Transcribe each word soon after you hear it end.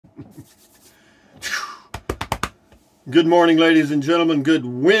Good morning, ladies and gentlemen. Good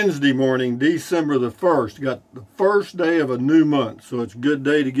Wednesday morning, December the 1st. Got the first day of a new month, so it's a good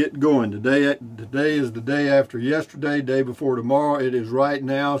day to get going. Today is the day after yesterday, day before tomorrow. It is right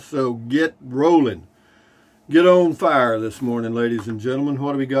now, so get rolling. Get on fire this morning, ladies and gentlemen.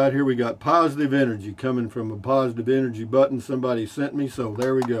 What do we got here? We got positive energy coming from a positive energy button somebody sent me, so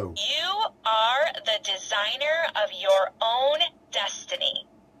there we go. You are the designer of your own destiny.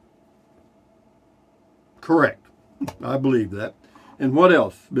 Correct. I believe that. And what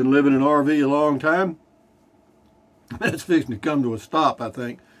else? Been living in RV a long time? It's fixing to come to a stop, I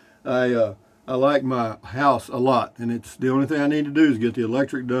think. I like my house a lot, and it's the only thing I need to do is get the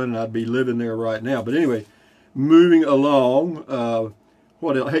electric done, and I'd be living there right now. But anyway, moving along,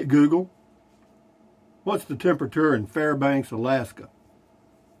 what else? Hey, Google, what's the temperature in Fairbanks, Alaska?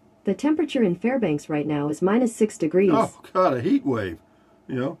 The temperature in Fairbanks right now is -6 degrees. Oh, God, a heat wave,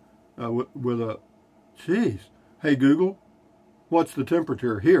 you know, with a, geez. Hey, Google, what's the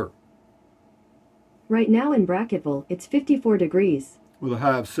temperature here? Right now in Brackettville, it's 54 degrees. With a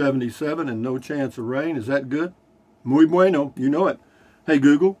high of 77 and no chance of rain. Is that good? Muy bueno. You know it. Hey,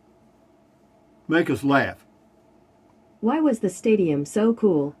 Google, make us laugh. Why was the stadium so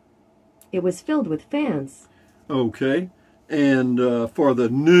cool? It was filled with fans. Okay. And for the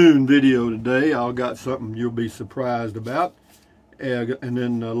noon video today, I've got something you'll be surprised about. And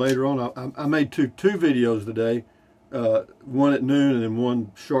then later on, I made two videos today, one at noon and then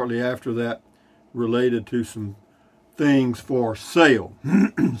one shortly after that, related to some things for sale.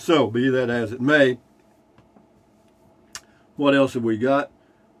 So, be that as it may, what else have we got?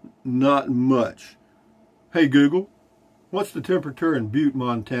 Not much. Hey, Google, what's the temperature in Butte,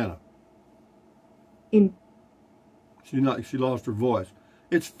 Montana? She lost her voice.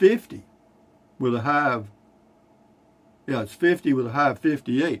 It's 50 with a high of, yeah, it's 50 with a high of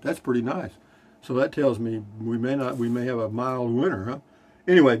 58. That's pretty nice. So that tells me we may have a mild winter, huh?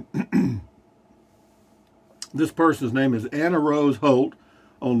 Anyway, this person's name is Anna Rose Holt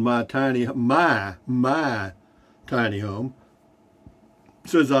on my tiny home.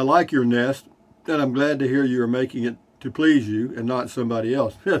 Says, I like your nest, and I'm glad to hear you are making it to please you and not somebody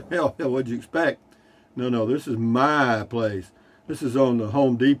else. Hell, what'd you expect? No, this is my place. This is on the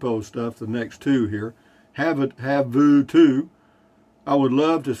Home Depot stuff, the next two here. Have-vu too. I would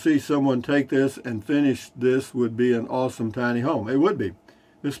love to see someone take this and finish this. Would be an awesome tiny home. It would be.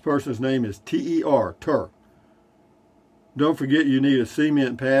 This person's name is T-E-R, Tur. Don't forget you need a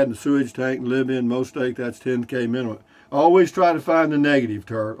cement pad and sewage tank, live-in, mosaic, that's 10K minimum. Always try to find the negative,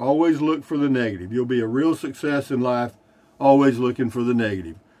 Tur. Always look for the negative. You'll be a real success in life, always looking for the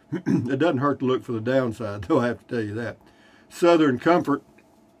negative. It doesn't hurt to look for the downside, though, I have to tell you that. Southern Comfort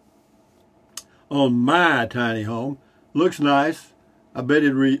on my tiny home. Looks nice. I bet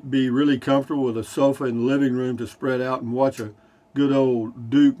it'd be really comfortable with a sofa in the living room to spread out and watch a good old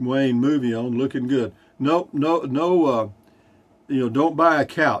Duke Wayne movie on. Looking good. No, you know, don't buy a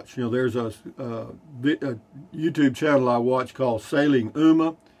couch. You know, there's a YouTube channel I watch called Sailing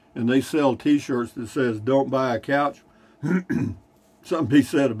Uma, and they sell T-shirts that says, don't buy a couch. Something be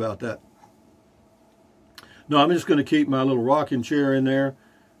said about that. No, I'm just going to keep my little rocking chair in there,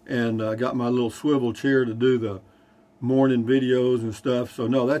 and I got my little swivel chair to do the morning videos and stuff. So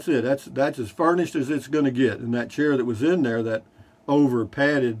no, that's it. That's as furnished as it's going to get. And that chair that was in there, that over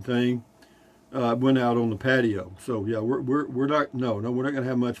padded thing, went out on the patio. So yeah, we're not going to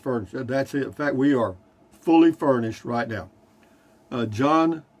have much furniture. That's it. In fact, we are fully furnished right now.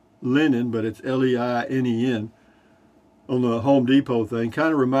 John Lennon, but it's L-E-I-N-E-N, on the Home Depot thing,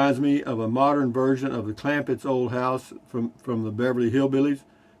 kind of reminds me of a modern version of the Clampett's old house from the Beverly Hillbillies.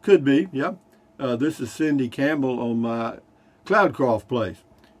 Could be, yeah. This is Cindy Campbell on my Cloudcroft place.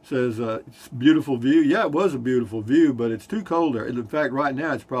 Says, it's a beautiful view. Yeah, it was a beautiful view, but it's too cold there. In fact, right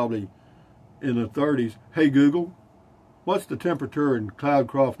now it's probably in the 30s. Hey, Google, what's the temperature in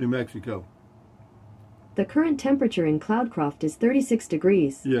Cloudcroft, New Mexico? The current temperature in Cloudcroft is 36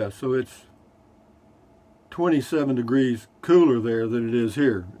 degrees. Yeah, so it's 27 degrees cooler there than it is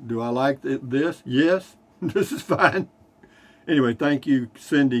here. Do I like this? Yes, this is fine. Anyway, thank you,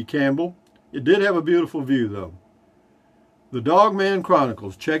 Cindy Campbell. It did have a beautiful view, though. The Dogman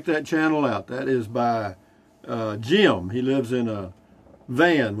Chronicles. Check that channel out. That is by Jim. He lives in a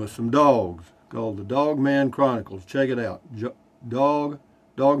van with some dogs called the Dogman Chronicles. Check it out.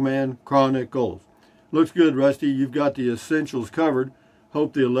 Dogman Chronicles. Looks good, Rusty. You've got the essentials covered.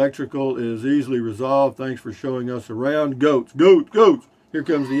 Hope the electrical is easily resolved. Thanks for showing us around. Goats. Here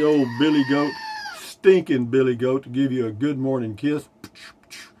comes the old Billy Goat. Stinking Billy Goat to give you a good morning kiss.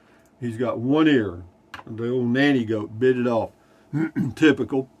 He's got one ear. The old nanny goat bit it off.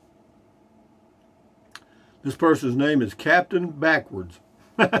 Typical. This person's name is Captain Backwards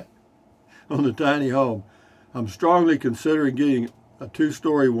on the tiny home. I'm strongly considering getting a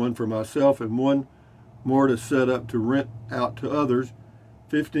 2-story one for myself and one more to set up to rent out to others.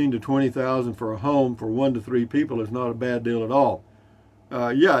 15 to 20,000 for a home for 1 to 3 people is not a bad deal at all.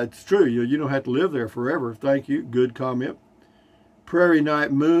 Yeah, it's true. You don't have to live there forever. Thank you. Good comment. Prairie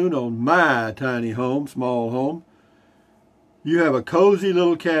Night Moon on my tiny home, small home. You have a cozy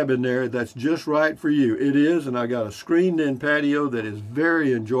little cabin there that's just right for you. It is, and I got a screened-in patio that is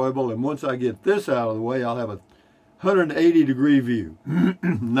very enjoyable. And once I get this out of the way, I'll have a 180-degree view.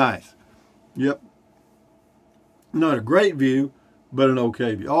 Nice. Yep. Not a great view, but an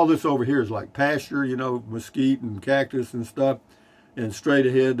okay view. All this over here is like pasture, you know, mesquite and cactus and stuff. And straight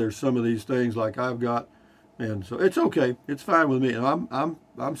ahead, there's some of these things like I've got, and so it's okay. It's fine with me. And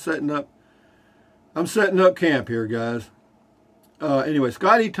I'm setting up camp here, guys. Anyway,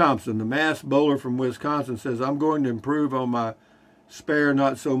 Scotty Thompson, the mass bowler from Wisconsin, says, I'm going to improve on my spare,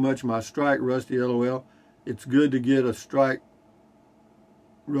 not so much my strike, Rusty, LOL. It's good to get a strike,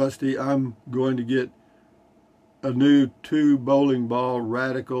 Rusty. I'm going to get a new 2 bowling ball,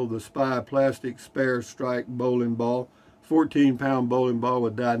 Radical, the Spy plastic spare strike bowling ball, 14-pound bowling ball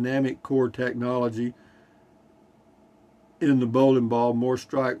with dynamic core technology in the bowling ball, more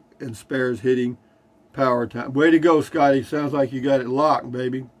strike and spares hitting. Power time. Way to go, Scotty. Sounds like you got it locked,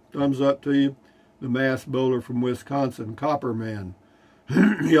 baby. Thumbs up to you. The mass bowler from Wisconsin, Copper Man.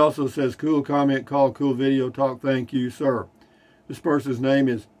 He also says, cool comment, call, cool video talk. Thank you, sir. This person's name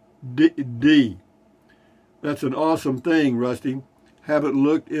is D. That's an awesome thing, Rusty. Haven't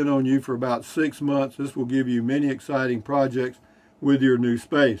looked in on you for about 6 months. This will give you many exciting projects with your new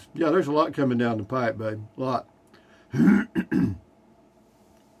space. Yeah, there's a lot coming down the pipe, babe. A lot.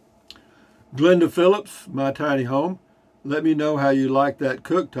 Glenda Phillips, my tiny home. Let me know how you like that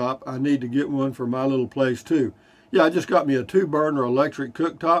cooktop. I need to get one for my little place too. Yeah, I just got me a 2-burner electric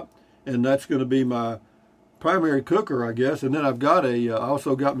cooktop, and that's going to be my primary cooker, I guess. And then I've got I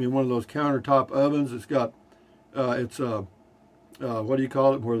also got me one of those countertop ovens. It's got, what do you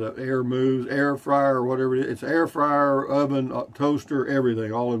call it, where the air moves, air fryer or whatever it is. It's air fryer, oven, toaster,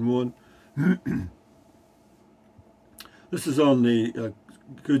 everything, all in one. This is on the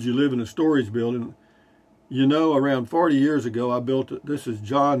Could You Live in a Storage Building? You know, around 40 years ago, I built it. This is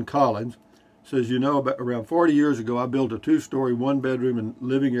John Collins. Says, you know, about around 40 years ago, I built a 2-story, 1-bedroom and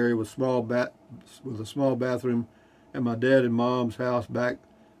living area with a small bathroom at my dad and mom's house. Back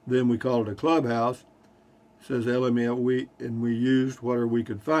then, we called it a clubhouse. Says LML, we used whatever we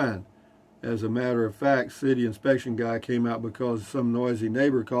could find. As a matter of fact, city inspection guy came out because some noisy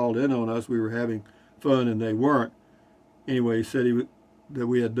neighbor called in on us. We were having fun and they weren't. Anyway, he said that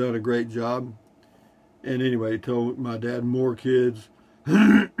we had done a great job. And anyway, he told my dad more kids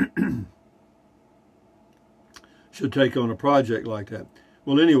should take on a project like that.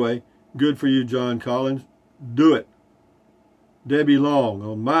 Well, anyway, good for you, John Collins. Do it. Debbie Long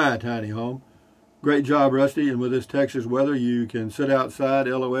on my tiny home. Great job, Rusty. And with this Texas weather, you can sit outside,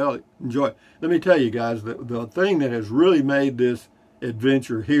 LOL, enjoy. Let me tell you guys, the thing that has really made this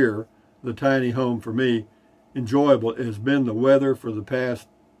adventure here, the tiny home for me, enjoyable has been the weather for the past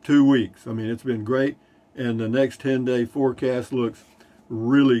 2 weeks. I mean, it's been great. And the next 10-day forecast looks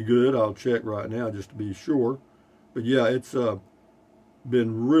really good. I'll check right now just to be sure. But yeah, it's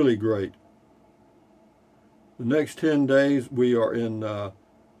been really great. The next 10 days, we are in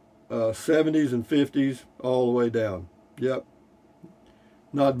 70s and 50s all the way down. Yep.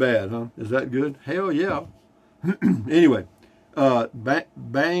 Not bad, huh? Is that good? Hell yeah. Anyway,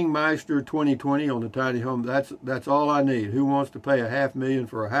 Bangmeister 2020 on the tiny home. That's all I need. Who wants to pay $500,000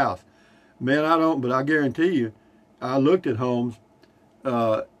 for a house? Man, I don't, but I guarantee you, I looked at homes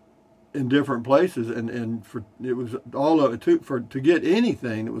in different places, and for it was all of it to get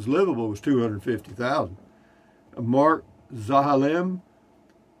anything that was livable was $250,000. Mark Zahalem,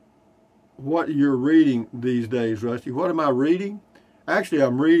 what you're reading these days, Rusty? What am I reading? Actually,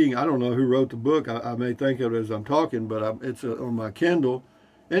 I'm reading. I don't know who wrote the book. I may think of it as I'm talking, but it's on my Kindle,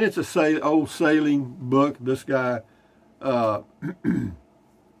 and it's a old sailing book. This guy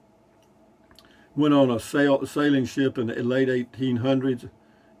went on a sailing ship in the late 1800s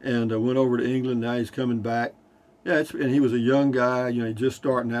and went over to England. Now he's coming back. Yeah, and he was a young guy, you know, he's just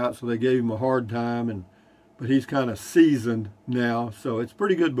starting out, so they gave him a hard time, but he's kind of seasoned now, so it's a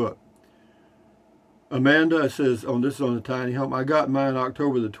pretty good book. Amanda says, on the tiny home, I got mine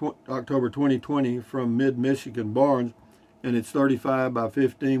October 2020 from Mid-Michigan Barnes, and it's 35 by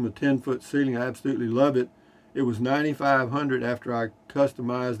 15 with 10-foot ceiling. I absolutely love it. It was $9,500 after I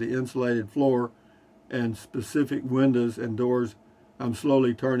customized the insulated floor and specific windows and doors. I'm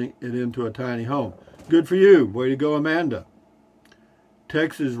slowly turning it into a tiny home. Good for you. Way to go, Amanda.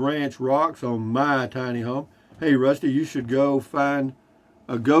 Texas Ranch rocks on my tiny home. Hey, Rusty, you should go find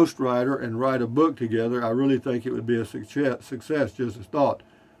a ghostwriter and write a book together. I really think it would be a success, just a thought.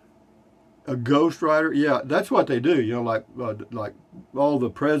 A ghostwriter? Yeah, that's what they do. You know, like all the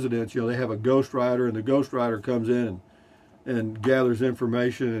presidents, you know, they have a ghostwriter, and the ghostwriter comes in and gathers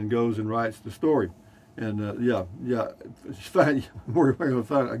information and goes and writes the story. And yeah, we're going to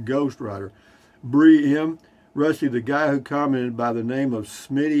find a ghostwriter. Bree M. Rusty, the guy who commented by the name of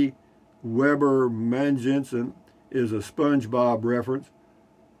Smitty Weber Manjensen is a SpongeBob reference.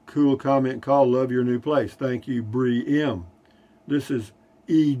 Cool comment call. Love your new place. Thank you, Bree M. This is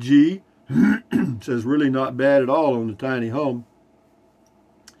E.G. Says really not bad at all on the tiny home.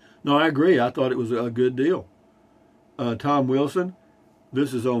 No, I agree. I thought it was a good deal. Tom Wilson,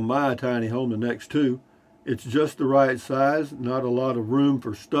 this is on my tiny home, the next two. It's just the right size, not a lot of room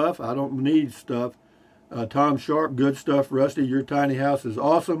for stuff. I don't need stuff. Tom Sharp, good stuff, Rusty. Your tiny house is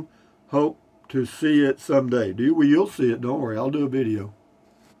awesome. Hope to see it someday. Well, you'll see it. Don't worry. I'll do a video.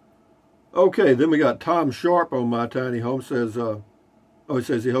 Okay, then we got Tom Sharp on my tiny home. Says, it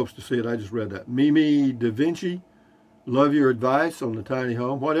says he hopes to see it. I just read that. Mimi Da Vinci, love your advice on the tiny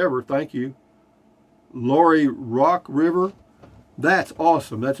home. Whatever. Thank you. Lori Rock River, that's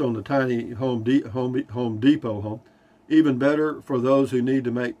awesome. That's on the tiny Home Depot home. Even better for those who need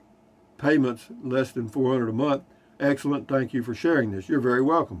to make payments less than $400 a month. Excellent. Thank you for sharing this. You're very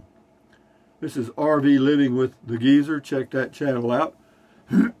welcome. This is RV Living with the Geezer. Check that channel out.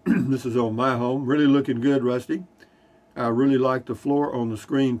 This is on my home. Really looking good, Rusty. I really like the floor on the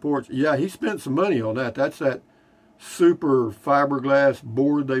screen porch. Yeah, he spent some money on that. That's that super fiberglass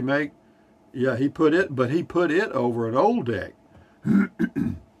board they make. Yeah, he put it over an old deck.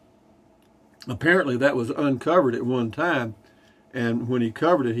 Apparently that was uncovered at one time, and when he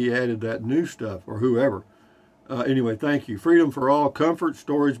covered it, he added that new stuff, or whoever. Anyway, thank you. Freedom for all, comfort,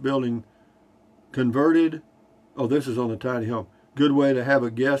 storage building converted. Oh, this is on the tiny home. Good way to have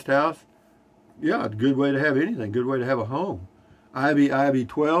a guest house. Yeah, good way to have anything. Good way to have a home. Ivy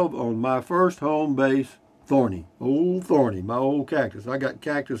 12 on my first home base, Thorny. Old Thorny, my old cactus. I got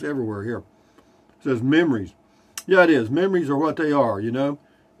cactus everywhere here. It says memories. Yeah, it is. Memories are what they are, you know.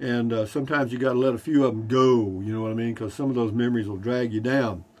 And sometimes you got to let a few of them go, you know what I mean? Because some of those memories will drag you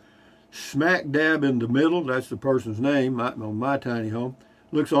down. Smack dab in the middle, that's the person's name on my tiny home.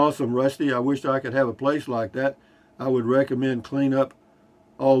 Looks awesome, Rusty. I wish I could have a place like that. I would recommend clean up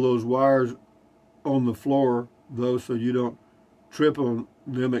all those wires on the floor, though, so you don't trip on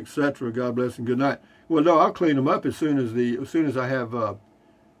them, etc. God bless and good night. Well, no, I'll clean them up as soon as I have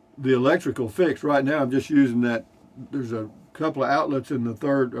the electrical fixed. Right now, I'm just using that. There's a couple of outlets in the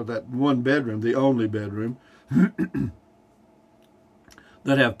third, or that one bedroom, the only bedroom,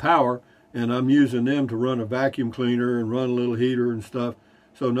 that have power, and I'm using them to run a vacuum cleaner and run a little heater and stuff.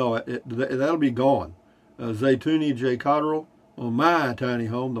 So no, that'll be gone. Zaytuni J. Cotterill on my tiny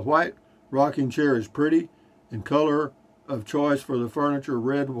home. The white rocking chair is pretty, and color of choice for the furniture,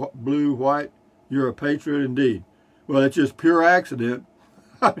 red, blue, white. You're a patriot indeed. Well, it's just pure accident.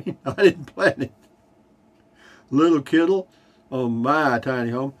 I mean, I didn't plan it. Little Kittle on my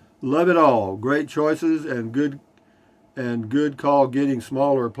tiny home. Love it all. Great choices and good call getting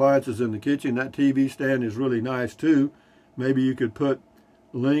smaller appliances in the kitchen. That TV stand is really nice too. Maybe you could put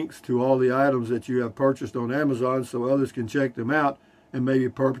links to all the items that you have purchased on Amazon so others can check them out and maybe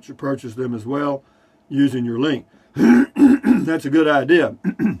purchase them as well using your link. That's a good idea.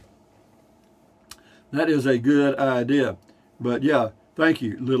 That is a good idea. But yeah, thank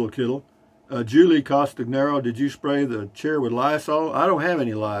you, Little Kittle. Julie Costagnaro, did you spray the chair with Lysol? I don't have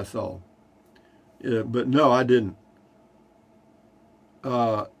any Lysol. But no, I didn't.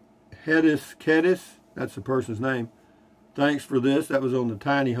 Hedis Kedis, that's the person's name. Thanks for this. That was on the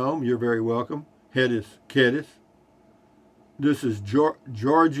tiny home. You're very welcome. Hedis Kedis. This is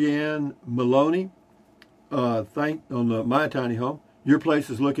Georgianne Maloney. On my tiny home. Your place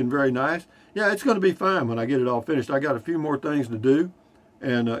is looking very nice. Yeah, it's going to be fine when I get it all finished. I got a few more things to do.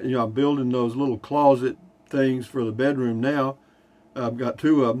 And, I'm building those little closet things for the bedroom now. I've got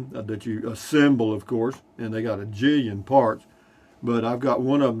two of them that you assemble, of course, and they got a jillion parts. But I've got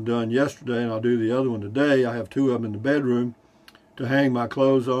one of them done yesterday, and I'll do the other one today. I have two of them in the bedroom to hang my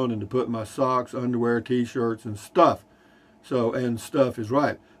clothes on and to put my socks, underwear, T-shirts, and stuff. So, and stuff is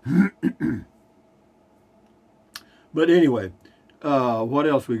right. But anyway, what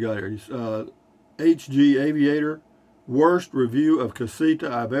else we got here? HG Aviator. Worst review of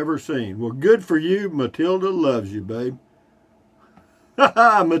Casita I've ever seen. Well, good for you. Matilda loves you, babe.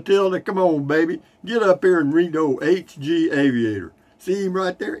 Matilda, come on, baby. Get up here and read old HG Aviator. See him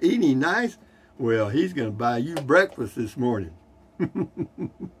right there? Ain't he nice? Well, he's going to buy you breakfast this morning.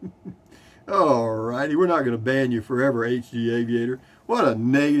 All righty, we're not going to ban you forever, HG Aviator. What a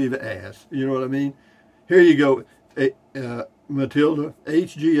negative ass. You know what I mean? Here you go, Matilda.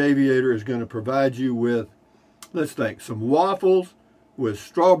 HG Aviator is going to provide you with, let's think, some waffles with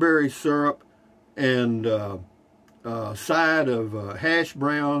strawberry syrup and a side of hash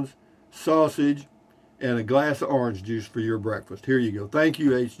browns, sausage, and a glass of orange juice for your breakfast. Here you go. Thank you,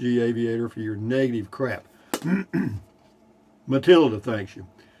 HG Aviator, for your negative crap. Matilda thanks you.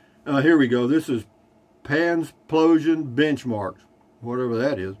 Here we go. This is Pansplosion Benchmarks, whatever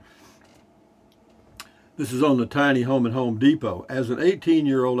that is. This is on the Tiny Home at Home Depot. As an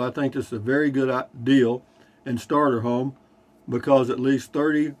 18-year-old, I think this is a very good deal and starter home because at least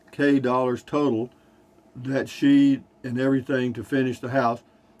 $30K total that she and everything to finish the house.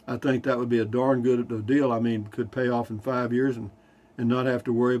 I think that would be a darn good deal. I mean, could pay off in 5 years and not have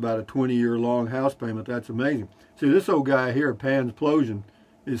to worry about a 20-year long house payment. That's amazing. See, this old guy here, Pansplosion,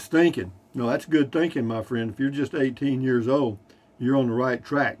 is thinking. No, that's good thinking, my friend. If you're just 18 years old, you're on the right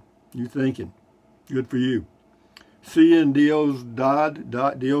track. You're thinking. Good for you. CN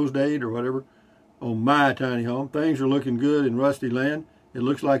Diosdade or whatever on my tiny home. Things are looking good in Rusty Land. It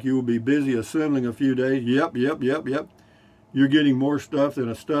looks like you will be busy assembling a few days. Yep. You're getting more stuff than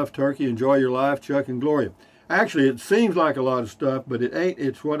a stuffed turkey. Enjoy your life, Chuck and Gloria. Actually, it seems like a lot of stuff, but it ain't.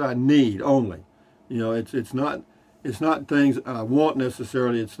 It's what I need only. You know, it's not things I want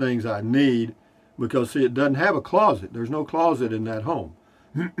necessarily. It's things I need because, see, it doesn't have a closet. There's no closet in that home.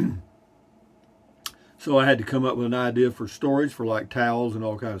 So I had to come up with an idea for storage for like towels and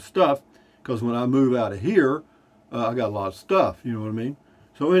all kinds of stuff because when I move out of here, I got a lot of stuff. You know what I mean?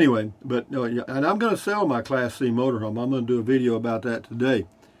 So anyway, and I'm going to sell my Class C motorhome. I'm going to do a video about that today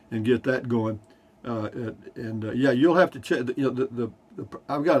and get that going. Yeah, you'll have to check.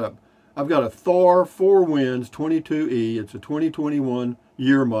 I've got a Thor 4 Winds 22E. It's a 2021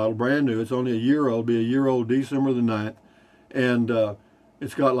 year model, brand new. It's only a year old. Be a year old December the 9th, and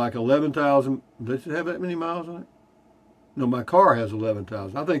it's got like 11,000. Does it have that many miles on it? No, my car has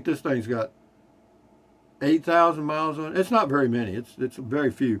 11,000. I think this thing's got 8,000 miles on it. It's not very many. It's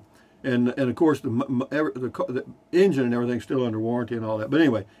very few, and of course the engine and everything's still under warranty and all that. But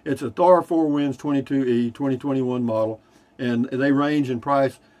anyway, it's a Thor 4 Winds 22E 2021 model, and they range in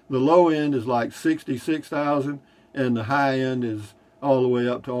price. The low end is like 66,000, and the high end is all the way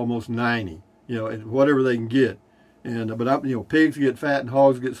up to almost 90. You know, whatever they can get. And but pigs get fat and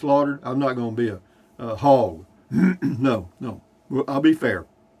hogs get slaughtered. I'm not going to be a hog. No. Well, I'll be fair.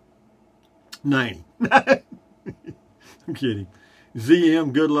 90. I'm kidding.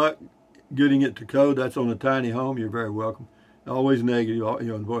 ZM, good luck getting it to code. That's on the tiny home. You're very welcome. Always negative.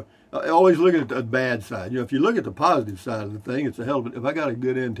 Always looking at the bad side. If you look at the positive side of the thing, it's a hell of a. If I got a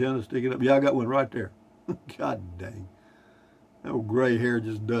good antenna sticking up, yeah, I got one right there. God dang. That old gray hair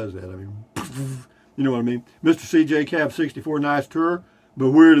just does that. I mean, you know what I mean? Mr. CJ Cab 64, nice tour.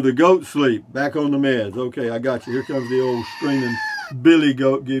 But where do the goats sleep? Back on the meds. Okay, I got you. Here comes the old screaming Billy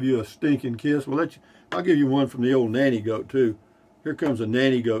goat. Give you a stinking kiss. Well, I'll give you one from the old nanny goat too. Here comes a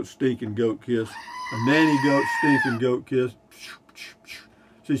nanny goat stinking goat kiss. A nanny goat stinking goat kiss.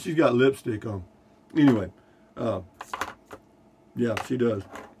 See, she's got lipstick on. Anyway, yeah, she does.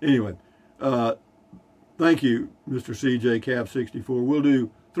 Anyway, thank you, Mr. CJ Cab 64. We'll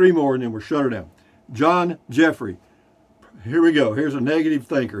do 3 more and then we'll shut her down. John Jeffrey. Here we go. Here's a negative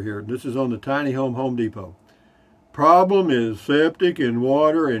thinker here. This is on the Tiny Home Depot. Problem is septic and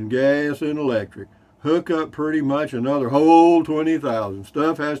water and gas and electric. Hook up pretty much another whole 20,000.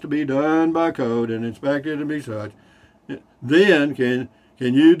 Stuff has to be done by code and inspected and be such. Then can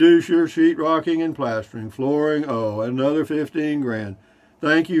you do your sheetrocking and plastering, flooring? Oh, another 15 grand.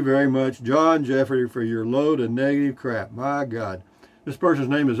 Thank you very much, John Jeffrey, for your load of negative crap. My God. This person's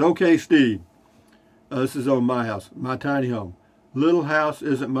name is OK Steve. This is on my house, my tiny home. Little house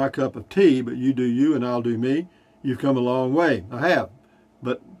isn't my cup of tea, but you do you and I'll do me. You've come a long way. I have,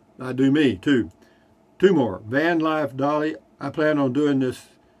 but I do me too. 2 more. Van Life Dolly. I plan on doing this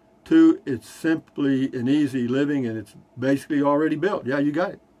too. It's simply an easy living and it's basically already built. Yeah, you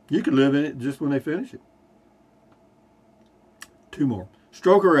got it. You can live in it just when they finish it. 2 more.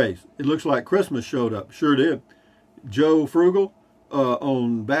 Stroker Ace. It looks like Christmas showed up. Sure did. Joe Frugal.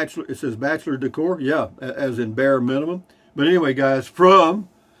 On Bachelor, it says Bachelor Decor, yeah, as in bare minimum. But anyway, guys, from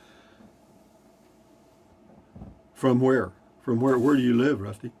where? From where do you live,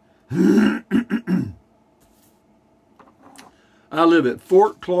 Rusty? I live at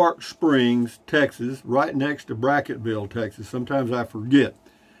Fort Clark Springs, Texas, right next to Brackettville, Texas. Sometimes I forget.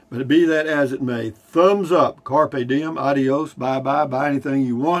 But be that as it may, thumbs up, carpe diem, adios, bye-bye, buy anything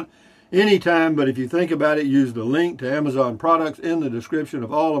you want. anytime. But if you think about it, use the link to Amazon products in the description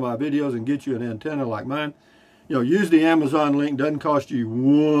of all of my videos and get you an antenna like mine. You know, use the Amazon link. Doesn't cost you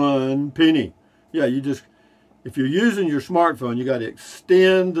 1 penny. Yeah, you just, if you're using your smartphone, you got to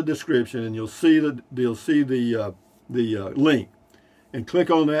extend the description, and you'll see the link, and click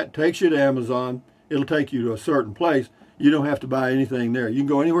on that. Takes you to Amazon. It'll take you to a certain place. You don't have to buy anything there. You can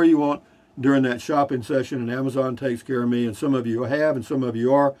go anywhere you want during that shopping session, and Amazon takes care of me. And some of you have, and some of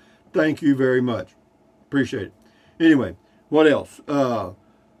you are. Thank you very much. Appreciate it. Anyway, what else?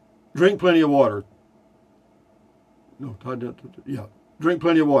 Drink plenty of water. No, yeah. Drink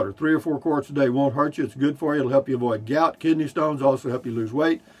plenty of water. 3 or 4 quarts a day won't hurt you. It's good for you. It'll help you avoid gout, kidney stones, also help you lose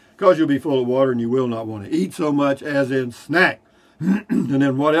weight because you'll be full of water and you will not want to eat so much, as in snack. And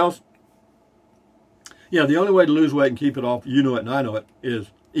then what else? Yeah, the only way to lose weight and keep it off, you know it and I know it,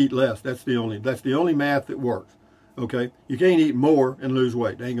 is eat less. That's the only math that works. Okay? You can't eat more and lose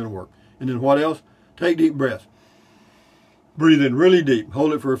weight. It ain't going to work. And then what else? Take deep breaths. Breathe in really deep.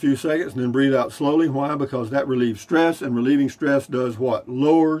 Hold it for a few seconds and then breathe out slowly. Why? Because that relieves stress, and relieving stress does what?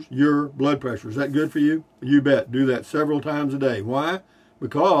 Lowers your blood pressure. Is that good for you? You bet. Do that several times a day. Why?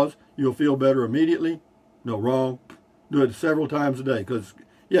 Because you'll feel better immediately. No, wrong. Do it several times a day because,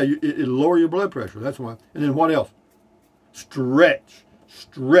 yeah, it'll lower your blood pressure. That's why. And then what else? Stretch,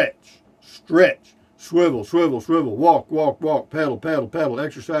 stretch, stretch. Swivel, swivel, swivel. Walk, walk, walk. Pedal, pedal, pedal.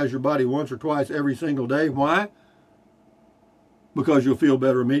 Exercise your body once or twice every single day. Why? Because you'll feel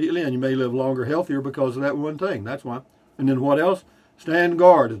better immediately, and you may live longer, healthier because of that one thing. That's why. And then what else? Stand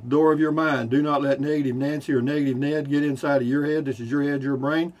guard at the door of your mind. Do not let negative Nancy or negative Ned get inside of your head. This is your head, your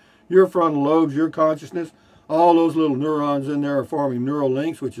brain, your frontal lobes, your consciousness. All those little neurons in there are forming neural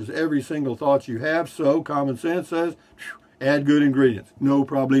links, which is every single thought you have. So common sense says, add good ingredients. No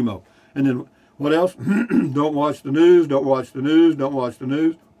problemo. And then what else? Don't watch the news. Don't watch the news. Don't watch the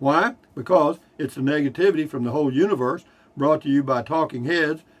news. Why? Because it's the negativity from the whole universe, brought to you by talking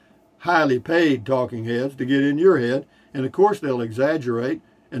heads, highly paid talking heads, to get in your head. And of course they'll exaggerate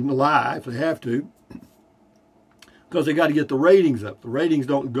and lie if they have to, because they got to get the ratings up. The ratings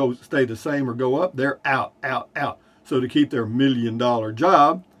don't stay the same or go up. They're out, out, out. So to keep their $1 million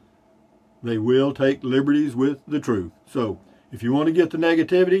job, they will take liberties with the truth. So if you want to get the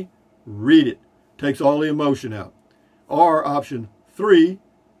negativity, read it. Takes all the emotion out. Or option 3,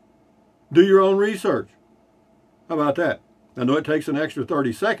 do your own research. How about that? I know it takes an extra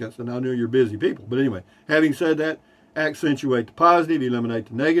 30 seconds, and I know you're busy people. But anyway, having said that, accentuate the positive, eliminate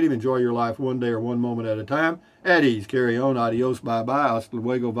the negative, enjoy your life one day or one moment at a time. At ease, carry on, adios, bye-bye, hasta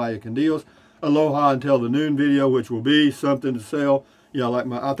luego, vaya con Dios. Aloha until the noon video, which will be something to sell. Yeah,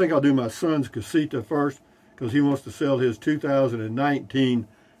 I think I'll do my son's casita first, because he wants to sell his 2019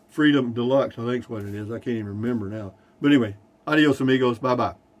 Freedom Deluxe. I think is what it is. I can't even remember now. But anyway, adios, amigos,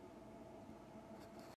 bye-bye.